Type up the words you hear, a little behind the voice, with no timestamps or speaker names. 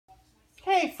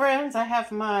Hey friends, I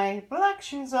have my black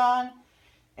shoes on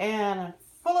and I'm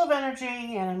full of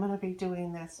energy, and I'm going to be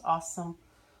doing this awesome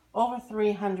over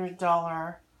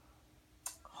 $300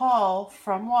 haul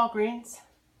from Walgreens.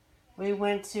 We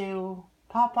went to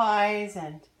Popeyes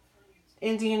and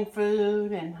Indian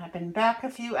food, and I've been back a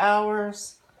few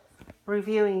hours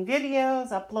reviewing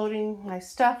videos, uploading my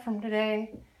stuff from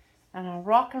today, and I'll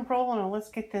rock and roll, and let's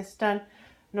get this done.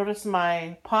 Notice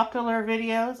my popular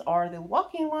videos are the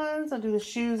walking ones. I'll do the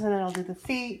shoes and then I'll do the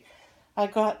feet. I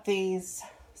got these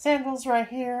sandals right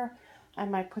here. I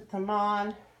might put them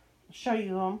on, show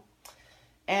you them.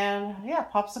 And yeah,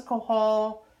 popsicle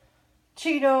haul,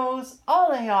 Cheetos,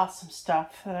 all the awesome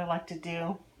stuff that I like to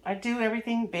do. I do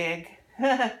everything big.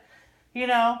 You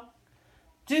know,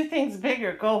 do things big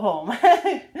or go home.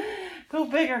 Go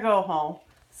big or go home.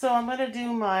 So I'm going to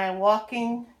do my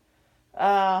walking.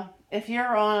 If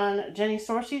you're on Jenny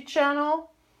Sorsey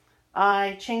channel,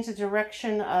 I changed the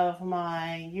direction of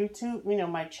my YouTube,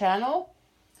 my channel.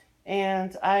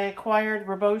 And I acquired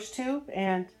RebocheTube,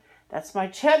 and that's my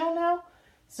channel now.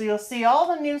 So you'll see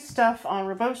all the new stuff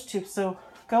on RebocheTube. So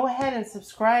go ahead and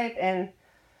subscribe and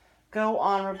go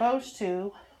on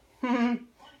RebocheTube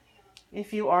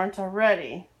if you aren't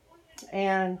already.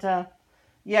 And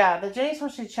yeah, the Jenny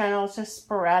Sorsey channel is just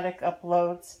sporadic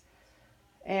uploads.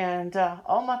 And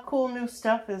all my cool new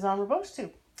stuff is on RebocheTube.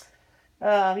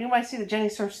 You might see the Jenny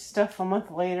Sorsey stuff a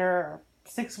month later, or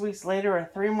 6 weeks later, or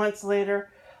 3 months later.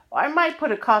 I might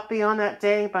put a copy on that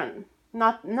day, but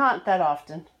not that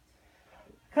often.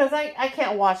 Because I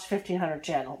can't watch 1,500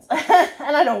 channels.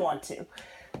 And I don't want to.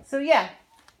 So yeah.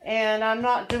 And I'm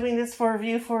not doing this for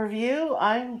review.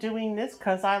 I'm doing this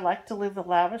because I like to live the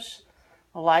lavish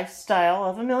lifestyle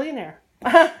of a millionaire.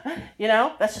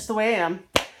 That's just the way I am.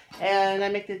 And I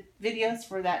make the videos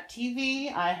for that TV.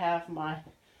 I have my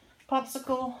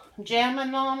popsicle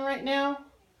jamming on right now.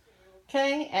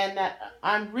 Okay,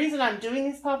 and reason I'm doing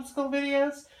these popsicle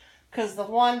videos because the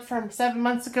one from 7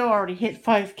 months ago already hit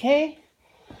 5K.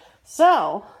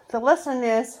 So the lesson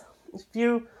is, if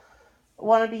you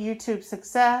want to be YouTube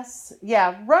success,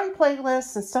 yeah, run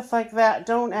playlists and stuff like that.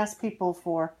 Don't ask people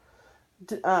for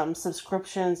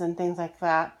subscriptions and things like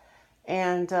that.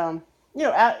 And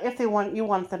if you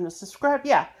want them to subscribe,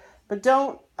 yeah. But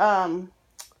don't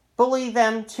bully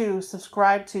them to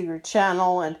subscribe to your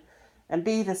channel and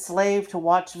be the slave to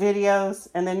watch videos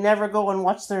and then never go and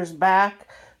watch theirs back.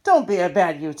 Don't be a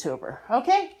bad YouTuber,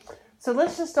 okay? So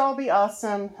let's just all be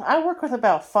awesome. I work with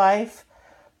about five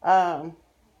of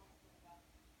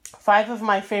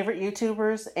my favorite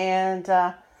YouTubers, and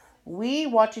we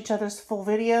watch each other's full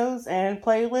videos and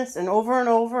playlists and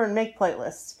over and make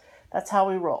playlists. That's how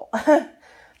we roll.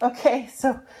 Okay,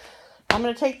 so I'm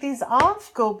going to take these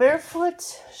off, go barefoot,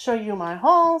 show you my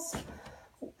hauls,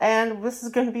 and this is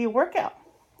going to be a workout.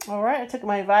 All right, I took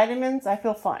my vitamins. I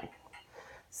feel fine.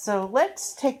 So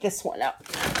let's take this one out.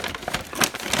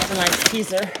 That's a nice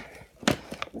teaser.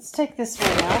 Let's take this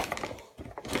one out.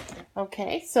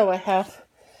 Okay, so I have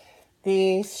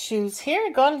these shoes here.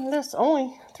 I got them this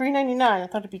only $3.99. I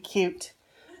thought it'd be cute.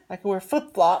 I can wear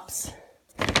flip-flops.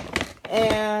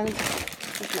 And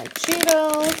with my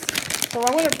Cheetos. So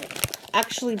I'm going to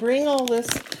actually bring all this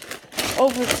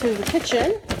over to the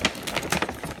kitchen.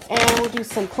 And we'll do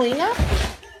some cleanup.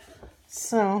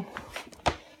 So,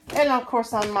 and of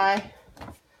course on my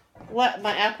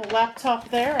Apple laptop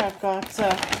there, I've got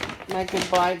my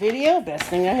goodbye video. Best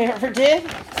thing I ever did.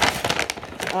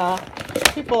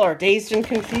 People are dazed and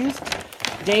confused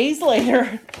days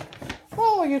later.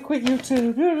 Oh, you quit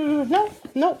YouTube.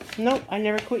 No. I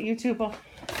never quit YouTube.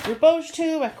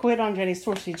 RebocheTube, I quit on Jenny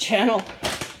Sorsey channel.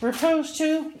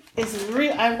 RebocheTube is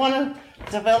real. I want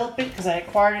to develop it because I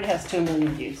acquired it. It has 2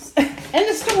 million views. End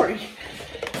of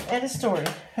story.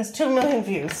 Has 2 million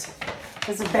views.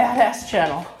 It's a badass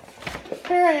channel.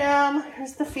 Here I am.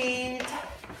 Here's the feed.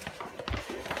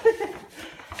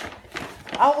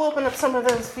 I'll open up some of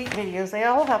those feet videos. They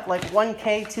all have like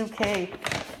 1K, 2K.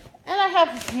 And I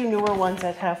have a few newer ones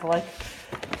that have like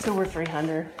 200 or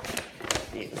 300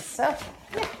 views. So,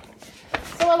 yeah.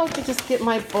 So I like to just get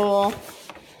my bowl.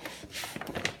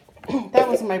 That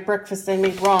was my breakfast. I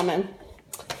made ramen.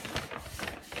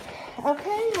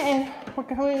 Okay, and we're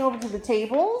going over to the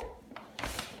table.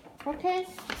 Okay.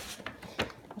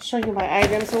 I'll show you my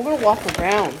items. So we're going to walk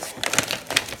around.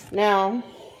 Now,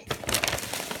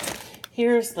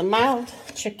 here's the mild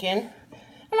chicken. I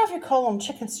don't know if you call them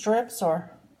chicken strips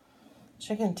or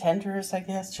chicken tenders, I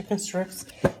guess. Chicken strips.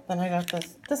 Then I got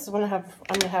this. This is what I'm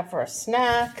gonna have for a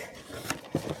snack.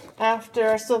 After,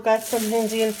 I still got some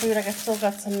Indian food. I still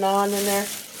got some naan in there.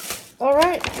 All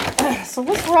right. So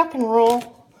let's rock and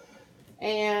roll.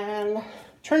 And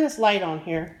turn this light on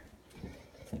here.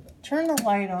 Turn the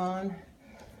light on.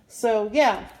 So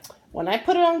yeah, when I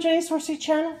put it on Jenny's Horsey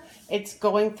channel, it's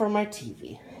going for my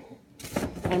TV.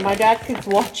 And my dad could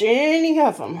watch any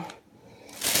of them.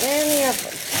 Any of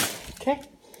them. Okay?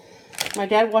 My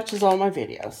dad watches all my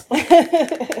videos.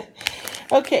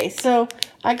 Okay, so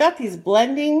I got these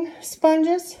blending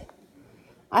sponges.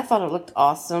 I thought it looked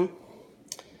awesome.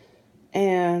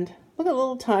 And look at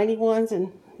little tiny ones,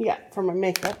 and yeah, for my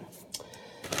makeup.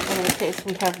 And in case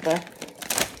we have the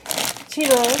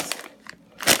Cheetos.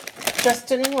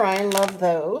 Justin and Ryan love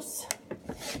those.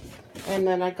 And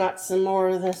then I got some more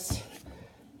of this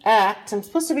Act. I'm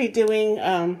supposed to be doing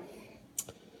a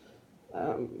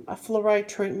fluoride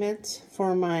treatment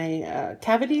for my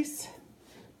cavities.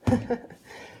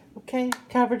 Okay,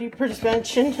 cavity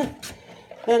prevention.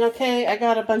 Then, okay, I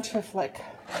got a bunch of like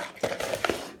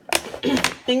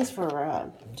things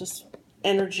for just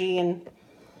energy and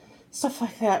stuff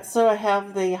like that. So I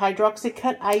have the hydroxy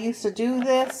cut. I used to do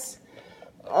this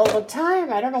all the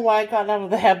time. I don't know why I got out of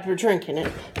the habit of drinking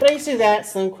it, but I used to do that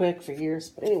Slim Quick for years.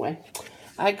 But anyway,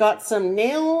 I got some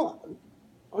nail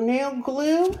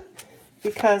glue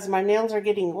because my nails are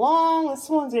getting long. This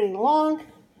one's getting long,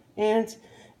 and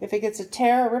if it gets a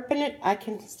tear or rip in it, I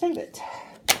can save it.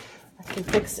 I can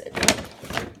fix it.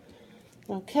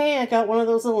 Okay, I got one of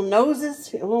those little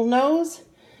noses, a little nose.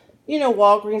 You know,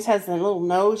 Walgreens has a little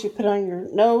nose you put on your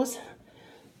nose.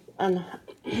 And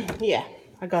yeah,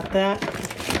 I got that.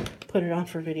 Put it on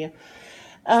for video.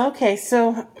 Okay,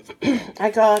 so I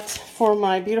got for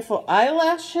my beautiful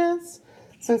eyelashes,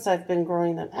 since I've been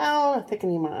growing them out, I'm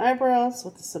thickening my eyebrows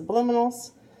with the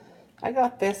subliminals. I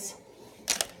got this.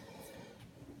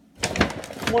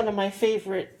 One of my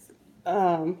favorite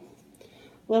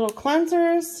little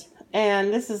cleansers,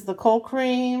 and this is the Cold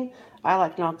Cream. I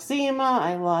like Noxzema.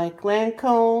 I like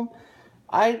Lancome.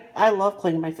 I love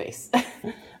cleaning my face.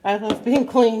 I love being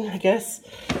clean, I guess.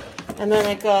 And then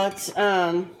I got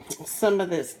some of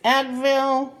this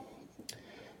Advil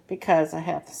because I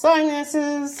have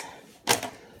sinuses.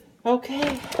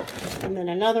 Okay, and then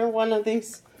another one of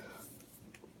these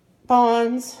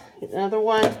Bonds. Another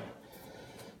one.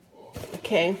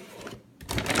 Okay.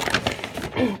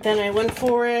 Then I went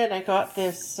for it. I got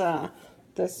this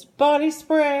this body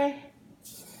spray.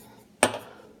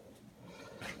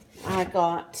 I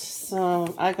got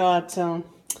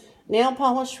nail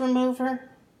polish remover.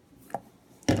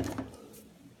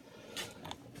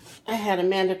 I had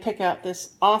Amanda pick out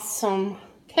this awesome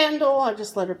candle. I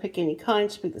just let her pick any kind.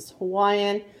 It should be this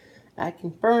Hawaiian. I can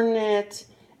burn it,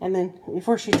 and then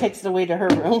before she takes it away to her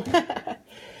room.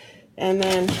 And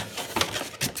then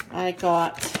I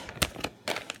got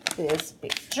this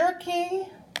big jerky.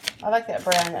 I like that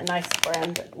brand, that nice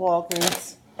brand at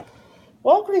Walgreens.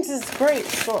 Walgreens is a great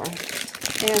store.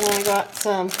 And I got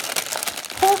some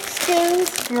pork skins.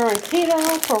 If you're on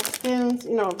keto, pork skins,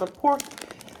 you know, the pork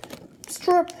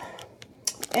strip.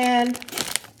 And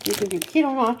you can do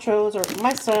keto nachos, or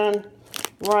my son,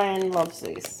 Ryan, loves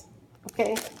these.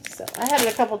 Okay, so I had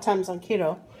it a couple times on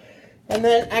keto. And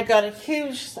then I got a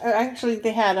huge, actually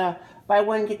they had a buy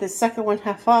one, get the second one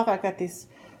half off. I got these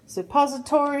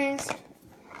suppositories.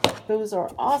 Those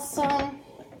are awesome.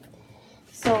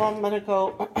 So I'm going to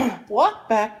go walk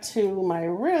back to my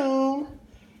room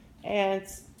and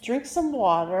drink some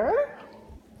water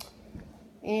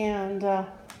and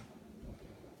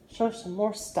show some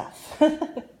more stuff.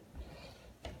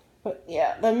 But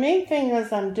yeah, the main thing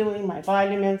is I'm doing my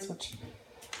vitamins, which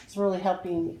is really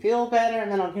helping me feel better.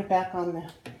 And then I'll get back on the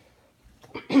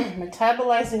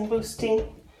metabolizing, boosting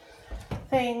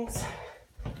things.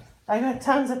 I got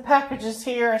tons of packages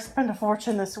here. I spent a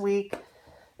fortune this week.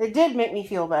 It did make me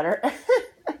feel better.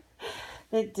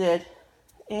 It did.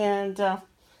 And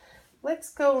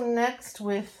let's go next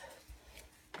with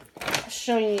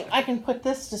showing you. I can put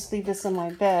this, just leave this in my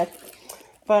bed.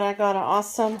 But I got an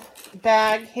awesome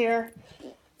bag here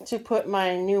to put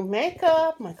my new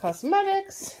makeup, my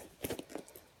cosmetics.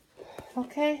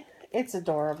 Okay, it's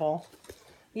adorable.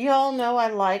 You all know I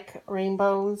like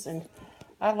rainbows and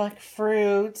I like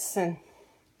fruits and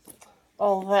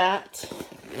all that.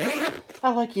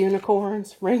 I like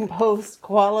unicorns, rainbows,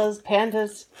 koalas,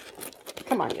 pandas.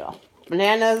 Come on, y'all.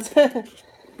 Bananas,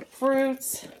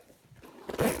 fruits,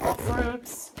 all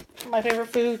fruits. My favorite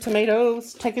food,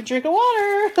 tomatoes. Take a drink of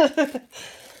water.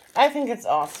 I think it's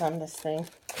awesome, this thing.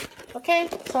 Okay,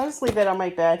 so I'll just leave it on my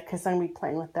bed because I'm going to be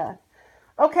playing with that.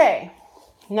 Okay,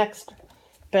 next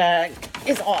bag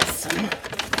is awesome.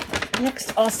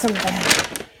 Next awesome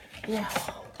bag. Yeah,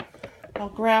 I'll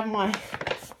grab my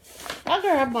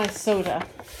soda.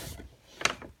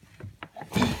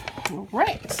 All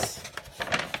right.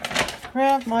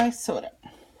 grab my soda.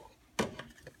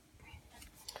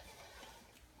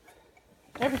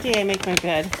 Every day I make my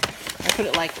bed, I put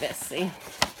it like this, see?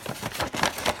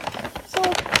 So,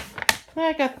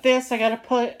 I got this. I got a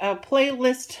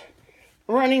playlist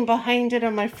running behind it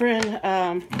on my friend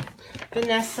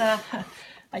Vanessa.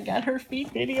 I got her feed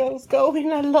videos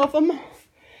going. I love them.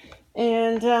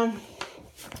 And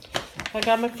I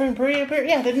got my friend Bria Bear.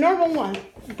 Yeah, the normal one.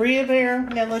 Bria Bear,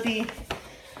 Melody,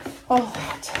 all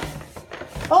that.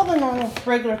 All the normal,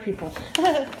 regular people.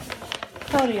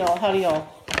 Howdy y'all, howdy y'all.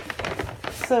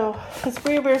 So, because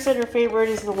Bria Bear said her favorite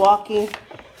is the walking.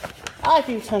 I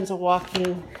do tons of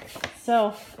walking.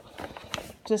 So,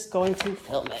 just going to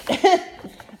film it.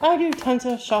 I do tons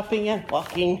of shopping and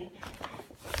walking.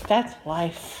 That's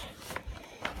life.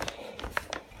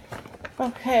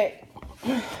 Okay.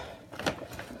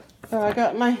 So I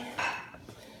got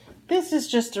this is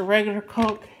just a regular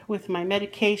Coke with my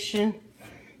medication.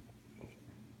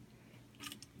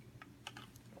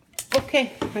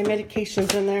 Okay, my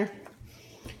medication's in there.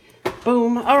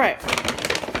 Boom. All right.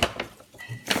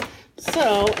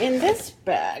 So in this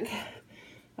bag,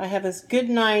 I have this Good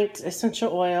Night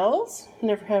essential oils.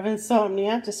 Never have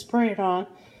insomnia. Just spray it on.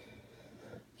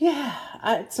 Yeah,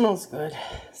 it smells good.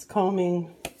 It's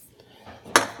calming.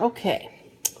 Okay.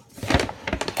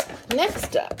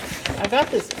 Next up, I got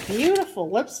this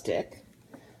beautiful lipstick.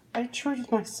 I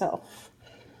treated myself.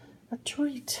 A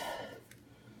treat.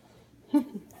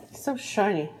 It's so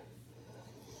shiny.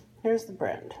 Here's the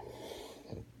brand.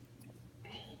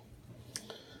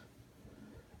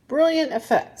 Brilliant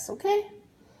Effects, okay?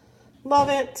 Love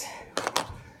it.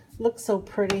 Looks so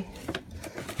pretty.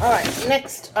 Alright,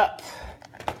 next up.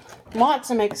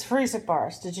 Matza makes freezer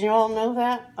bars. Did you all know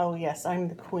that? Oh yes, I'm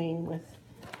the queen with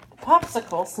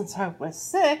popsicles. Since I was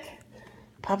sick,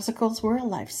 popsicles were a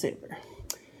lifesaver.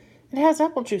 It has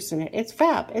apple juice in it. It's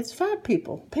fab. It's fab,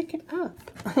 people. Pick it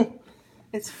up.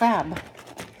 It's fab.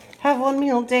 Have one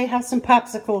meal a day, have some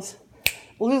popsicles.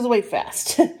 Lose weight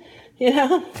fast. You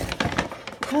know?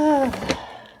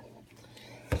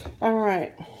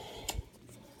 Alright.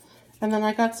 And then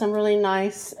I got some really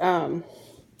nice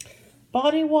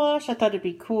body wash. I thought it'd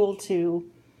be cool to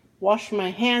wash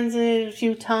my hands in it a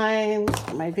few times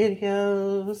for my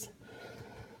videos.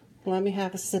 Let me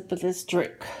have a sip of this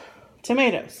drink.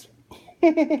 Tomatoes.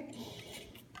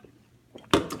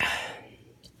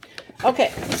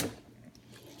 Okay.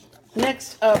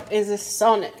 Next up is this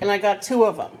Sonic, and I got two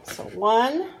of them. So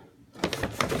one,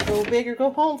 go big or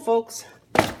go home, folks.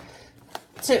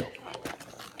 Two.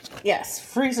 Yes,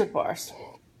 freezer bars.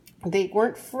 They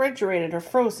weren't refrigerated or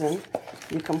frozen.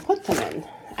 You can put them in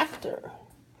after.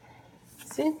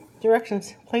 See?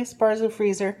 Directions. Place bars in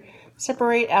freezer.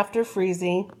 Separate after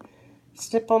freezing.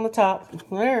 Snip on the top.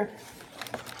 There.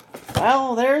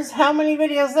 Well, there's how many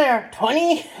videos there?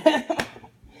 20?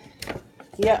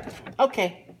 Yep.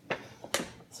 Okay.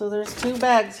 So there's two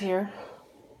bags here.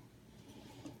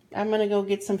 I'm going to go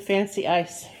get some fancy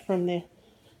ice from the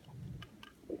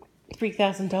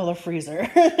 $3,000 freezer.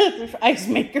 Ice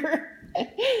maker.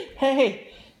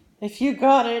 Hey, if you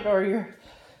got it or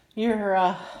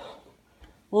you're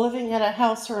living at a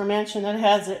house or a mansion that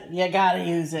has it, you gotta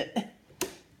use it.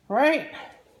 Right?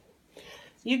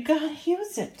 You gotta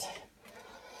use it.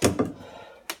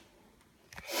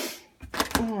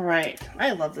 Alright,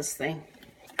 I love this thing.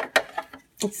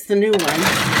 It's the new one.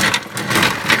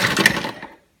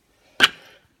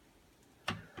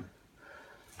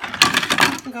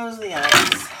 In goes the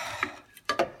ice.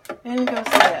 In goes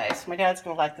the ice. My dad's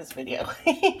gonna like this video.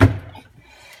 He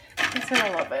said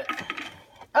I love it.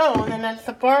 Oh, and then at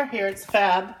the bar here, it's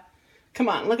fab. Come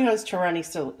on, look at those Tyranny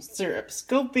syrups.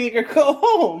 Go big or go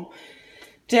home.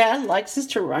 Dad likes his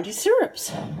Tyranny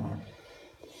syrups.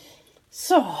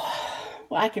 So,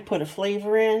 well, I could put a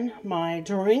flavor in my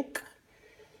drink.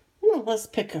 Well, let's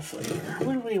pick a flavor.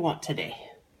 What do we want today?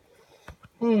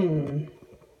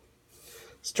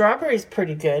 Strawberry's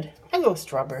pretty good. I'll go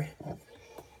strawberry.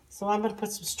 So I'm going to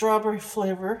put some strawberry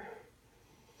flavor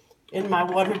in my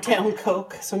watered down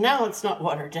Coke. So now it's not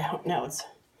watered down. Now it's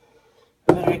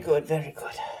very good, very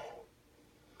good.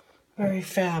 Very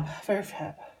fab, very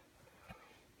fab.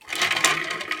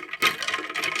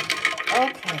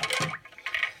 Okay.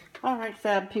 All right,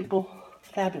 fab people.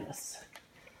 Fabulous.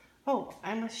 Oh,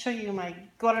 I must show you my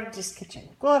gorgeous kitchen.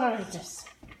 Gorgeous.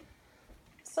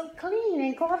 So clean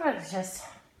and gorgeous.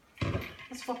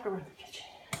 Let's walk around the kitchen.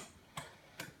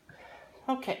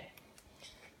 Okay.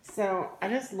 So, I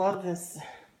just love this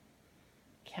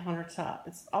countertop.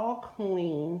 It's all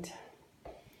cleaned.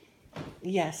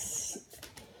 Yes.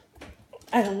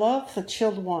 I love the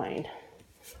chilled wine.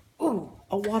 Ooh,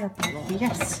 a water bottle.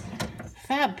 Yes.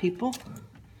 fab, people.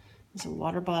 There's a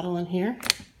water bottle in here.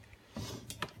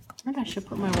 Maybe I should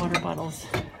put my water bottles.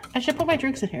 I should put my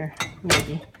drinks in here,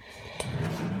 maybe.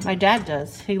 My dad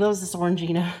does. He loves this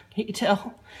Orangina. Can you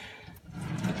tell?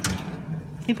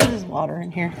 He put his water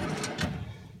in here.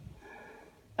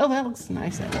 Oh, that looks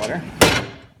nice, that water.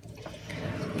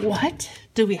 What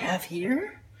do we have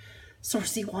here?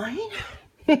 Saucy wine?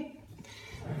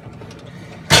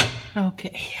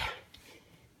 Okay.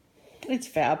 It's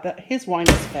fab, but his wine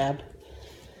is fab.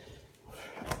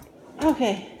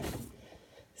 Okay.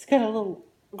 It's got a little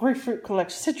grapefruit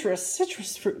collection.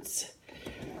 Citrus fruits.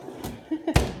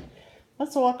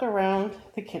 Let's walk around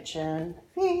the kitchen.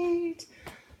 Feet.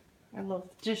 I love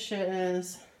the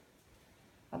dishes.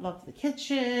 I love the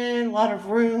kitchen. A lot of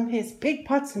room. His big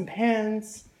pots and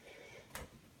pans.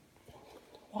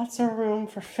 Lots of room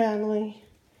for family.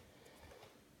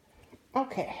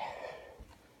 Okay.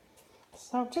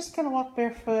 So I'm just going to walk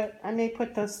barefoot. I may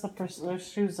put those slippers, those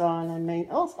shoes on.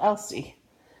 I'll see.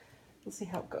 We'll see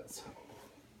how it goes.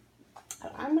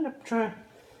 I'm going to try to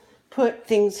put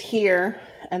things here,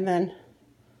 and then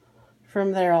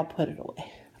from there I'll put it away.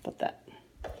 How about that?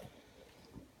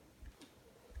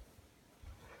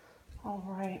 All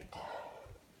right.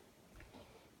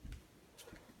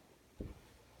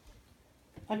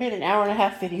 I made an 1.5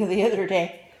 hour video the other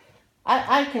day.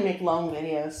 I can make long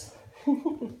videos.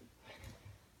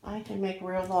 I can make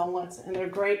real long ones, and they're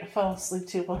great. I fell asleep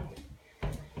to one.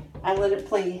 I let it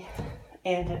play,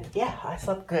 and yeah, I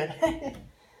slept good.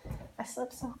 I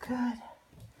slept so good.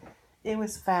 It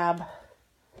was fab.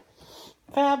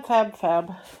 Fab, fab,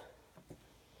 fab.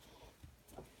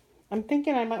 I'm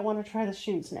thinking I might want to try the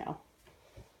shoes now.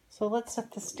 So let's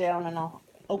set this down, and I'll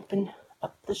open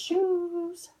up the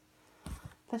shoes.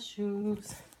 The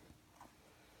shoes.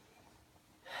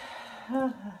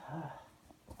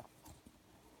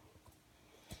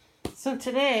 So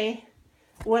today,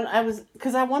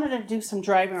 because I wanted to do some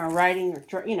driving or riding or,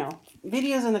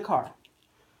 videos in the car.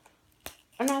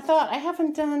 And I thought, I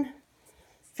haven't done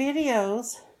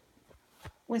videos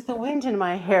with the wind in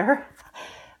my hair.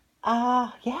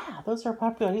 Yeah, those are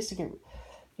popular. I used to get,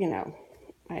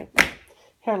 my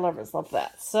hair lovers love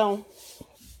that. So,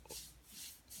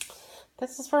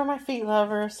 this is for my feet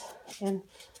lovers and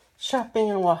shopping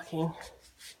and walking.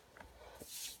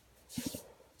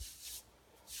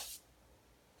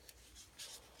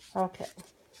 Okay.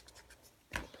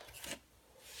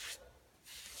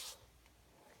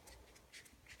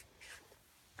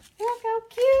 Look how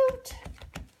cute.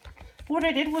 What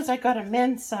I did was I got a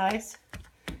men's size,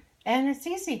 and it's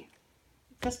easy.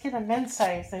 Just get a men's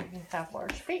size if you have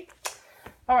large feet.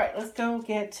 All right, let's go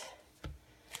get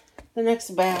the next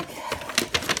bag.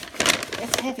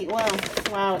 It's heavy. Wow,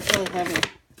 it's really heavy.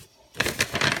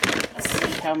 Let's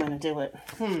see how I'm going to do it.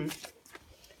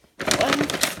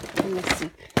 Let's see.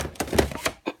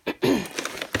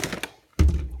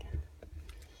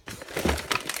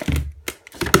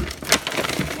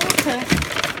 Okay,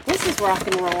 this is rock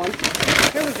and rolling.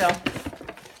 Here we go.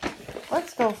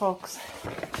 Let's go, folks.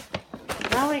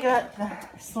 Now we got the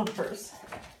slippers.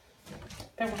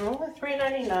 They were only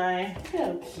 $3.99.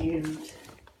 How cute.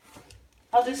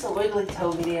 I'll do some wiggly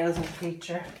toe videos in the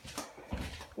future.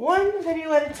 One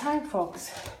video at a time, folks.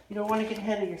 You don't want to get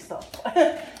ahead of yourself.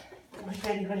 One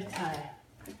video at a time.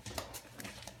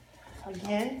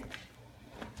 Again,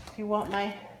 if you want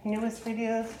my newest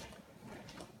videos,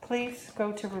 please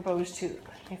go to ReboseTube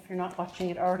if you're not watching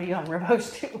it already on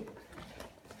ReboseTube.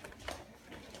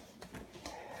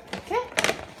 Okay,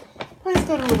 let's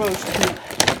go to ReboseTube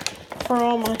for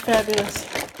all my fabulous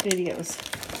videos.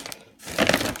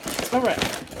 All right,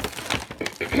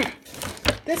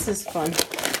 this is fun.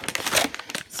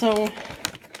 So,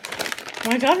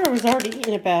 my daughter was already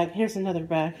eating a bag. Here's another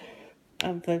bag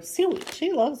of the seaweed.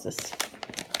 She loves this.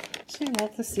 She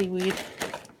loves the seaweed.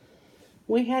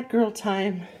 We had girl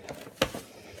time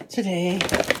today.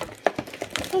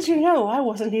 As you know, I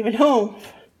wasn't even home.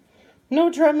 No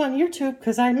drama on YouTube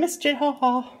because I missed it. Ha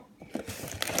ha.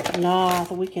 Nah,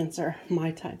 the weekends are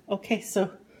my time. Okay, so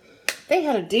they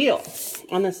had a deal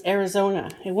on this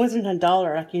Arizona. It wasn't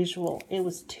 $1 like usual. It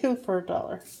was 2 for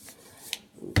 $1.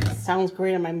 Sounds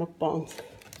great on my mukbangs.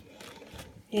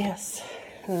 Yes.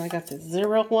 And I got the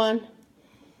 0 one.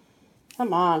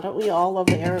 Come on, don't we all love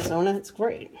the Arizona? It's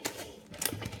great.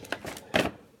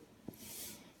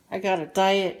 I got a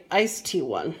diet iced tea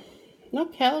one. No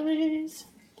calories.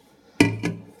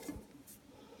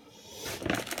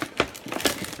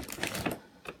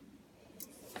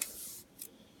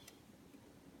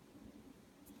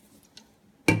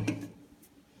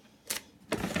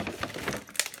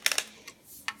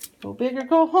 Go big or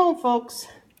go home, folks.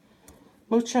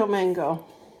 Mucho mango.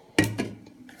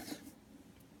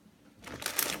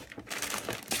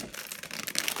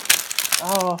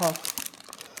 Oh,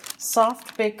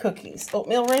 soft baked cookies.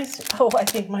 Oatmeal raisin. Oh, I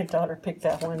think my daughter picked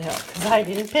that one out because I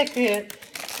didn't pick it.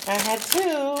 I had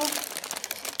 2.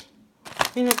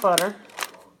 Peanut butter.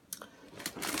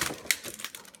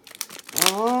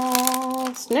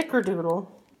 Oh, snickerdoodle.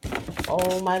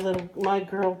 Oh, my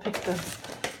girl picked this.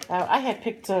 I had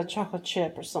picked a chocolate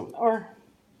chip or something. Or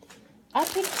I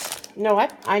picked, no,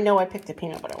 I know I picked a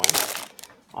peanut butter one.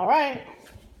 All right.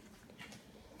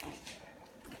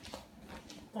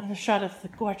 Another shot of the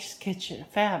gorgeous kitchen.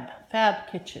 Fab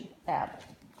kitchen. Fab.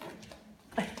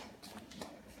 And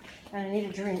I need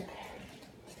a drink.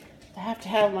 I have to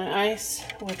have my ice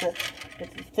with a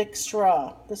thick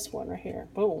straw. This one right here.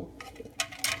 Boom.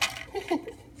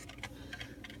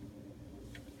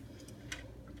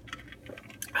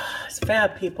 It's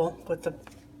fab, people, with the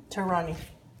Tirani.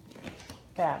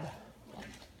 Fab.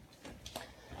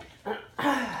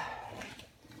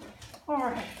 All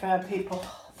right, fab people.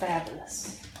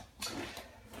 Fabulous.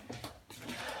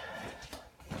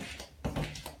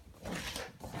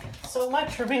 So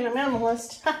much for being a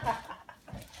minimalist.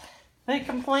 They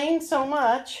complain so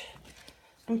much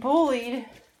and bullied.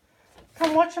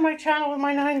 Come watching my channel with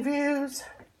my 9 views.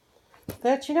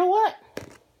 That, you know what?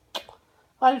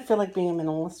 I didn't feel like being a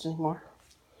minimalist anymore.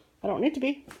 I don't need to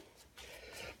be.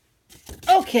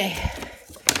 Okay.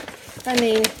 I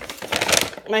mean,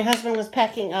 my husband was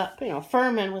packing up,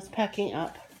 Furman was packing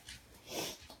up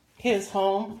his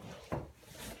home.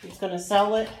 He's going to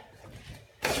sell it.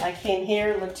 I came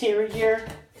here, lived here a year.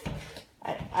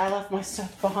 I left my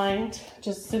stuff behind,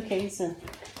 just a suitcase and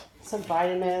some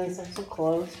vitamins and some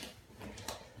clothes.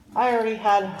 I already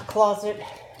had a closet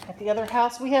at the other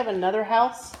house. We have another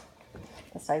house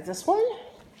besides this one.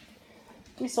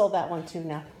 We sold that one too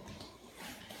now.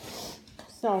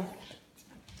 So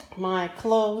my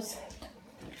clothes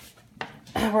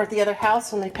were at the other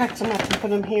house and they packed them up and put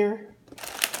them here.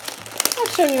 I'll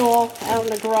show you all out in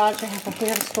the garage. We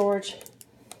have a storage,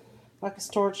 like a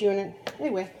storage unit.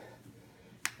 Anyway,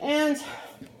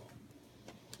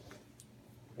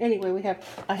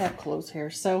 I have clothes here.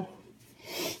 So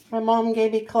my mom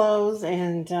gave me clothes,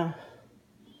 and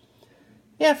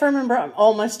Furman brought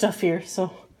all my stuff here.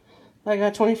 So I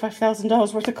got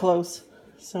 $25,000 worth of clothes.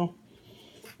 So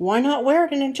why not wear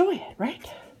it and enjoy it, right?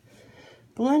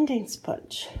 Blending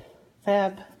sponge.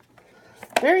 Fab.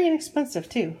 Very inexpensive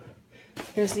too.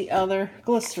 Here's the other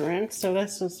glycerin. So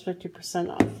this was 50%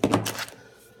 off.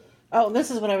 Oh,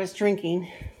 this is what I was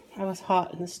drinking. I was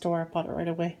hot in the store. I bought it right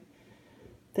away.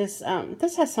 This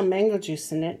has some mango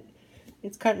juice in it.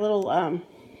 It's got little, I don't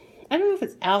know if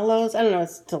it's aloes. I don't know.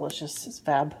 It's delicious. It's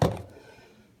fab.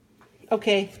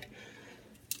 Okay.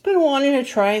 Been wanting to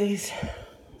try these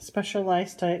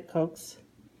specialized Diet Cokes.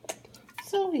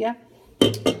 So, yeah.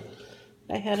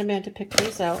 I had Amanda pick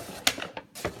these out.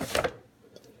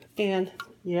 And,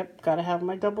 yep, gotta have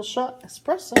my double shot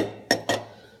espresso.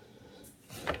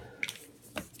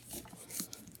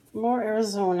 More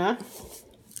Arizona.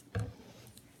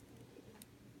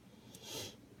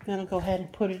 Then I'll go ahead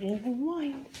and put it in the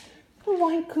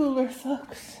wine cooler,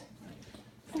 folks.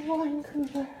 The wine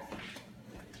cooler.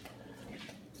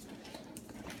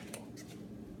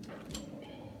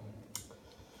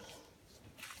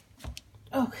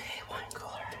 Okay, wine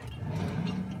cooler.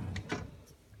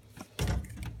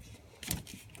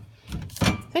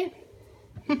 See?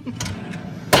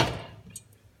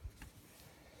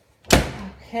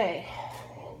 Okay.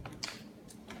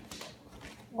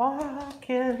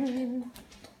 Walking.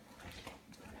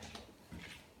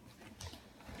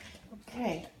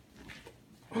 Okay.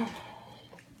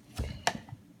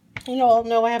 You all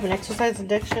know I have an exercise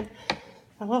addiction.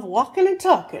 I love walking and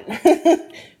talking.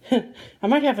 I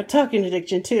might have a talking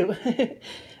addiction too.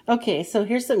 Okay, so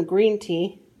here's some green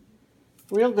tea.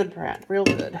 Real good brand, real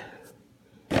good.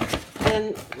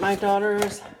 And my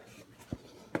daughter's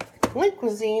Link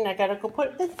cuisine, I gotta go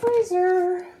put it in the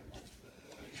freezer.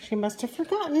 She must have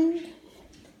forgotten.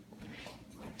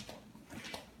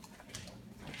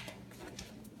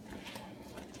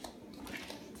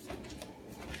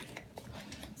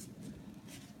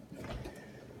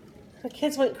 The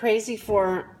kids went crazy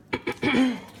for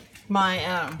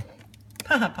my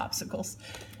popsicles.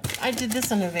 I did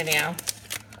this in a video.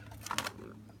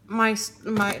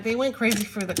 They went crazy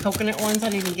for the coconut ones. I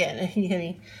didn't even get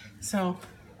any. So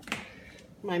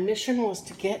my mission was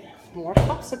to get more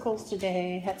popsicles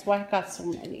today. That's why I got so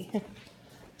many.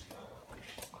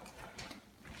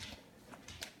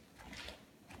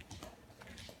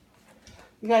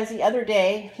 You guys,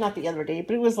 not the other day,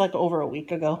 but it was like over a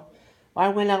week ago. I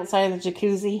went outside of the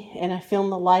jacuzzi and I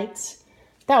filmed the lights.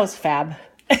 That was fab.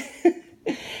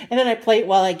 And then I played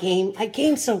while I game. I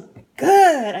game so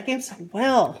good. I game so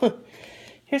well.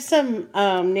 Here's some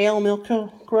nail milk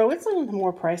grow. It's on the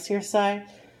more pricier side,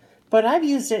 but I've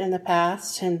used it in the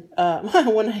past, and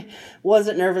when I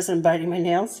wasn't nervous and biting my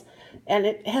nails, and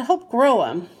it helped grow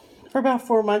them for about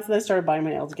 4 months, and I started biting my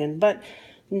nails again. But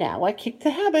now I kicked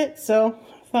the habit, so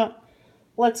I thought,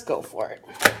 let's go for it.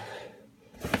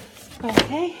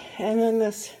 Okay, and then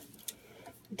this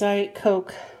Diet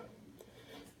Coke.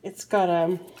 It's got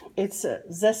it's a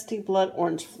zesty blood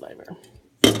orange flavor.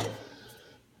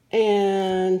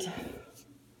 And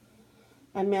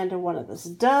Amanda wanted this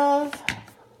Dove.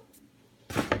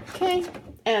 Okay,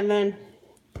 and then,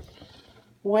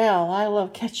 well, I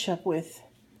love ketchup with,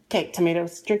 okay,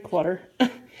 tomatoes, drink water.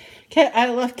 Okay, I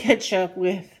love ketchup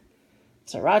with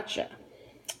sriracha,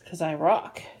 because I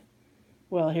rock.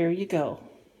 Well, here you go.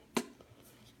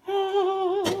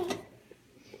 Oh.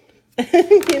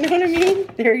 You know what I mean?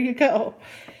 There you go.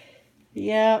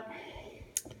 Yep.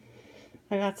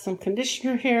 I got some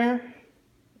conditioner here.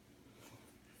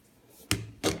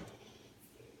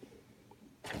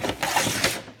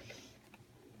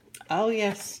 Oh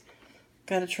yes,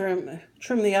 gotta trim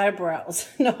the eyebrows.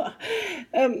 No,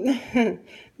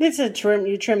 this is a trim.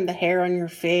 You trim the hair on your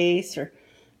face, or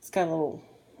it's got a little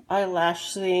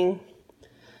eyelash thing.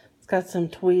 It's got some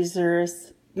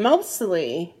tweezers.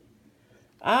 Mostly,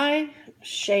 I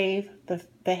shave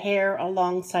the hair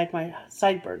alongside my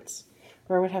sideburns.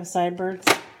 Where I would have sideburns,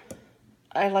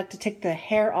 I like to take the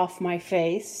hair off my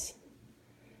face.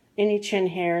 Any chin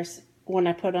hairs, when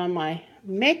I put on my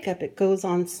makeup, it goes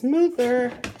on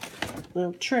smoother.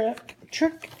 Little trick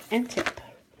and tip.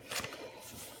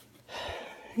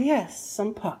 Yes,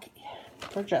 some Pocky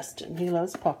for Justin. He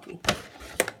loves Pocky.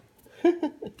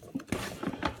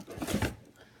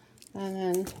 And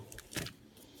then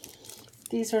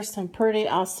these are some pretty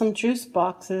awesome juice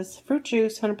boxes. Fruit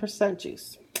juice, 100%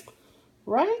 juice.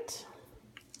 Right?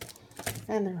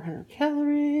 And they're 100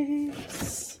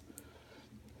 calories.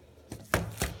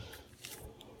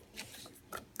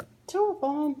 2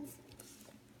 of them.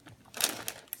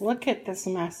 Look at this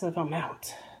massive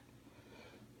amount.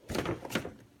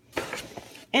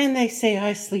 And they say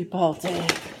I sleep all day,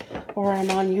 or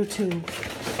I'm on YouTube,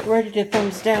 ready to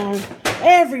thumbs down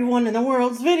everyone in the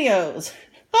world's videos.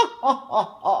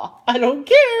 I don't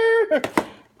care.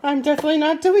 I'm definitely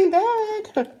not doing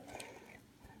that.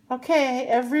 Okay,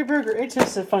 every burger. It's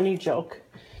just a funny joke.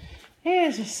 It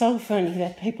is just so funny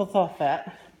that people thought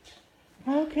that.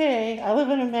 Okay, I live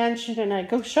in a mansion and I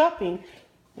go shopping.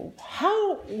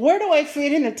 Where do I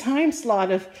fit in the time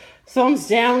slot of thumbs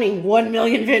downing 1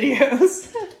 million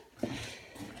videos? I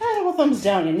don't thumbs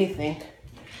down anything.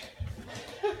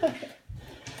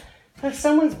 If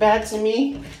someone's bad to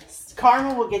me,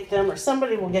 karma will get them, or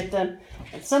somebody will get them,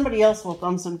 and somebody else will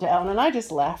thumbs them down, and I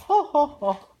just laugh. Ho, ho,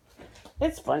 ho.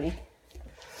 It's funny.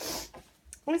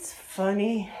 It's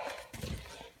funny.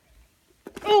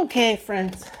 Okay,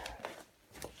 friends.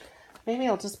 Maybe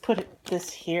I'll just put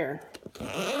this here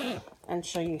and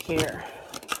show you here.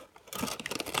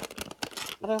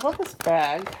 But I love this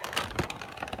bag.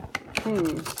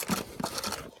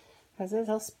 Has this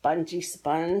little spongy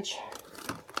sponge.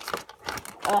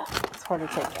 It's hard to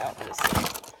take out.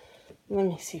 Let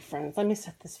me see, friends. Let me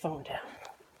set this phone down.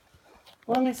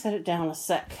 Let me set it down a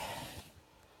second.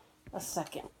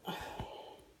 Okay.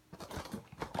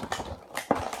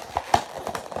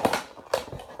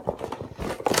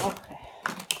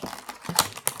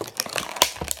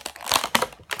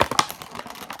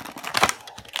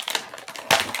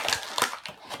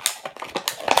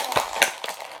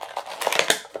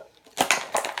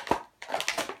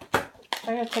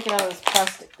 I gotta take it out of this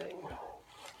plastic thing.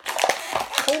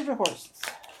 Hold your horses.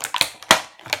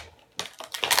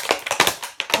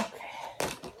 Okay.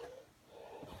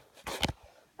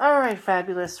 All right,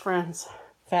 fabulous friends.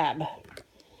 Fab.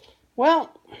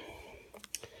 Well,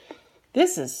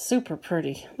 this is super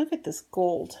pretty. Look at this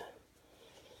gold.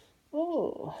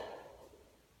 Oh,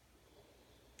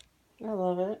 I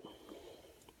love it.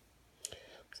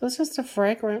 So it's just a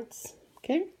fragrance,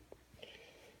 okay?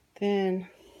 Then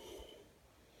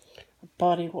a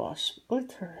body wash,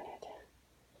 glitter in it.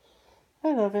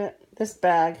 I love it. This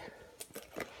bag,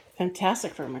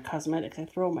 fantastic for my cosmetics. I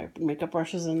throw my makeup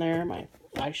brushes in there, my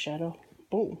eyeshadow,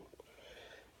 boom.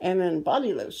 And then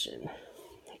body lotion.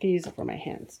 I can use it for my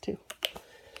hands too.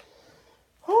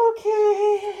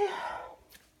 Okay.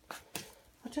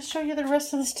 I'll just show you the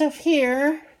rest of the stuff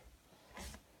here.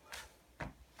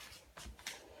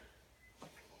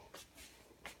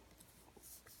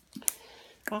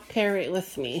 I'll carry it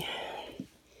with me.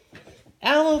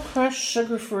 aloe crush,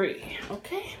 sugar-free.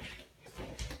 Okay.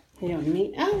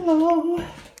 Yummy aloe.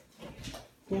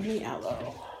 Yummy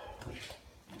aloe.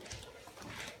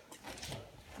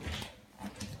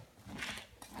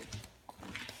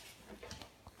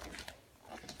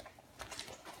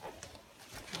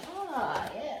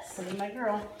 Ah, yes, look at my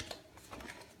girl.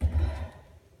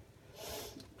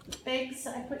 Bags,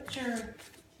 I put your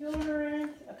deodorant,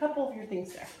 a couple of your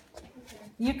things there. Okay.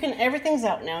 You can, everything's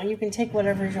out now. You can take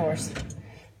whatever's yours.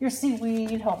 Your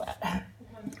seaweed, all that.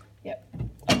 Yep.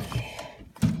 Okay.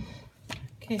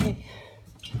 Okay.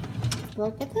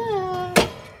 Look at that. I'm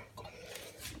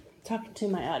talking to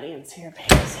my audience here,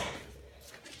 babes.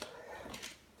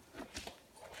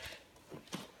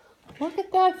 Look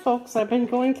at that, folks. I've been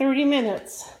going 30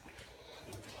 minutes.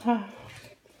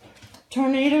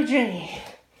 Tornado Jenny.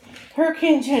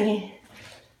 Hurricane Jenny.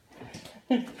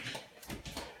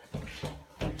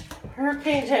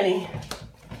 Hurricane Jenny.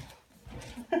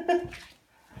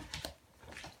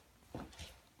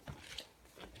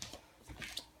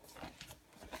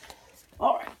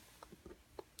 All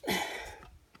right.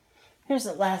 Here's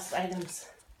the last items.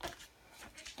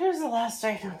 Here's the last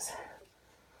items.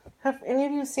 Have any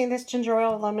of you seen this ginger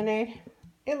ale lemonade?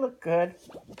 It looked good.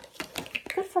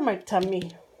 Good for my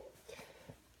tummy.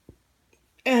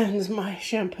 And my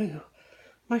shampoo.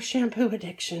 My shampoo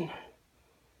addiction.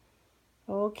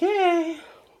 Okay.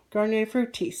 Garnier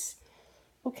Fructis.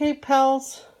 Okay,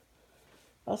 pals.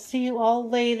 I'll see you all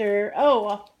later.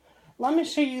 Oh, let me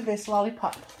show you this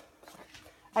lollipop.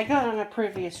 I got on a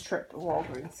previous trip to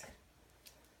Walgreens.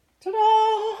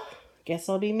 Ta-da! Guess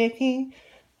I'll be making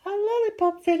a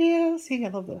lollipop video. See, I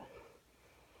love the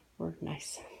word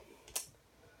nice.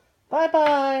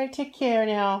 Bye-bye. Take care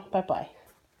now. Bye-bye.